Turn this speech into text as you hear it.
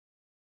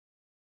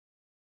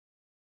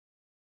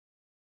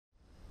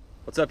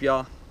What's up,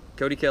 y'all?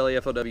 Cody Kelley,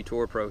 FLW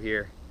Tour Pro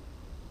here.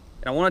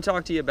 And I want to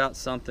talk to you about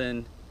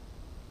something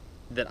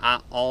that I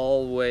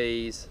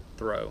always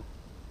throw.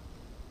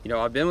 You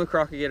know, I've been with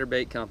Gator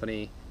Bait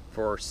Company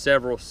for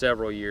several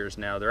years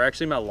now. They're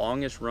actually my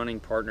longest running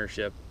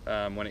partnership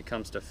when it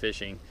comes to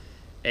fishing.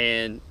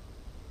 And,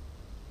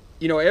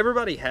 you know,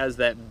 everybody has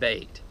that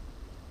bait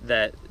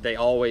that they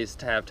always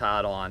have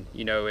tied on.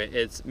 You know,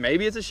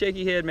 maybe it's a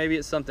shaky head, maybe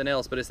it's something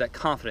else, but it's that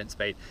confidence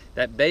bait.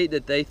 That bait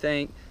that they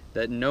think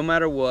that no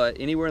matter what,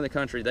 anywhere in the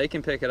country, they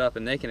can pick it up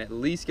and they can at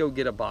least go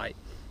get a bite.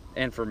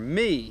 And for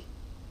me,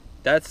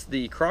 that's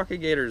the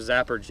Gator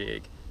Zapper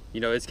Jig.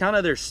 You know, it's kind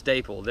of their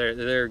staple,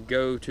 their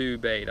go-to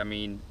bait. I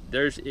mean,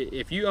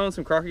 if you own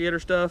some Gator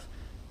stuff,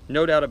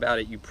 no doubt about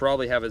it, you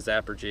probably have a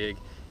Zapper Jig.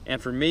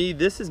 And for me,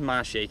 this is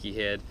my shaky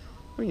head.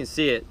 We can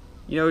see it.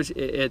 You know,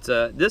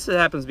 this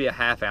happens to be a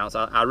 1/2 ounce.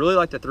 I really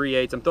like the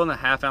 3/8. I'm throwing the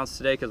 1/2 ounce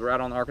today because we're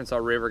out on the Arkansas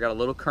River, got a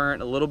little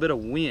current, a little bit of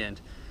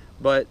wind.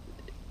 But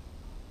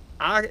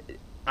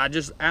I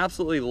just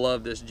absolutely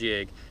love this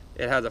jig.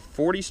 It has a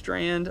 40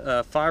 strand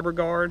fiber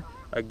guard,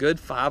 a good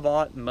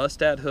 5/0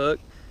 mustad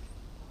hook.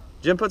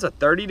 Jim puts a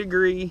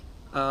 30-degree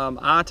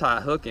eye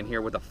tie hook in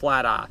here with a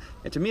flat eye.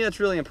 And to me, that's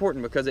really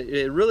important because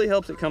it really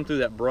helps it come through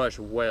that brush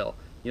well.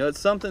 You know, it's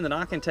something that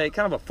I can take,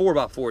 kind of a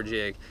 4x4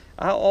 jig.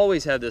 I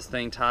always have this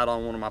thing tied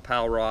on one of my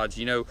pal rods.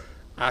 You know,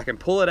 I can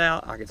pull it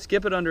out, I can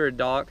skip it under a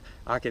dock,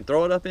 I can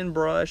throw it up in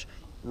brush,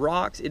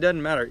 rocks, it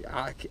doesn't matter.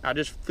 I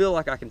just feel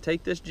like I can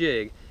take this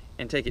jig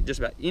and take it just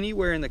about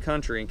anywhere in the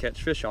country and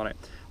catch fish on it.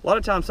 A lot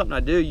of times something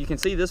I do, you can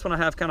see this one I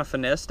have kind of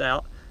finessed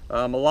out.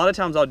 A lot of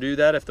times I'll do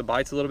that if the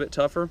bite's a little bit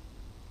tougher.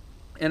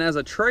 And as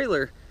a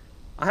trailer,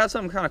 I have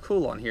something kind of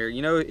cool on here.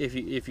 You know, if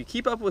you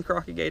keep up with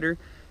Gator,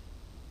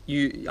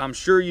 I'm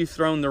sure you've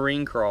thrown the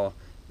ring crawl.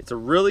 It's a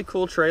really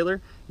cool trailer.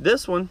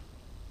 This one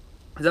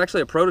is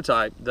actually a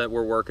prototype that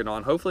we're working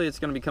on. Hopefully it's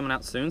going to be coming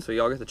out soon, so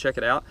y'all get to check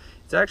it out.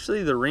 It's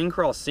actually the ring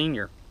crawl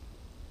senior.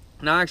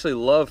 And I actually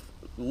love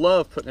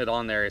putting it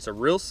on there. It's a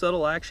real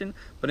subtle action,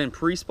 but in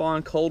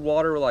pre-spawn cold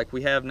water like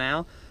we have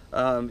now,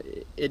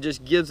 it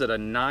just gives it a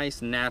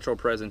nice natural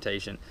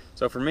presentation.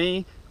 So for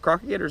me,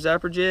 Gator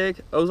Zapper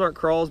Jig, Ozark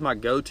Crawl is my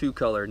go-to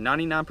color.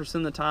 99%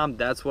 of the time,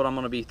 that's what I'm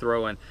going to be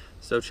throwing.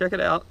 So check it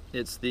out.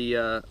 It's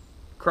the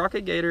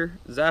Gator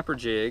Zapper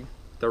Jig,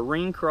 the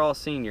Ring Crawl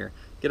Senior.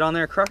 Get on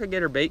there,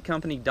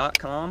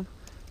 CrockegatorBaitCompany.com.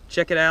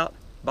 Check it out,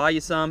 buy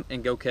you some,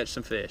 and go catch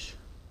some fish.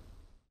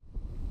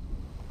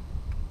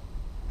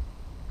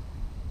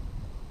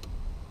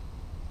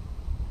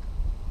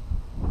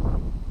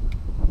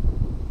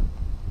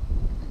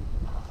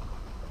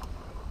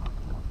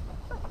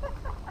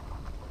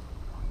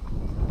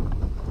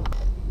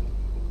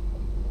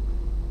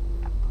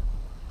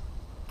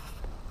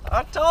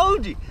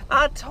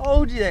 I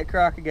told you that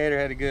Gator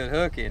had a good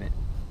hook in it.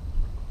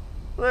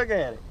 Look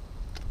at it.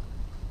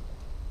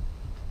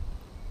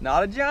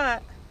 Not a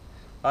giant.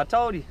 I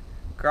told you,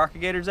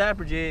 Gator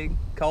Zapper Jig,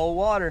 cold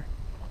water,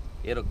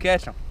 it'll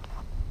catch them.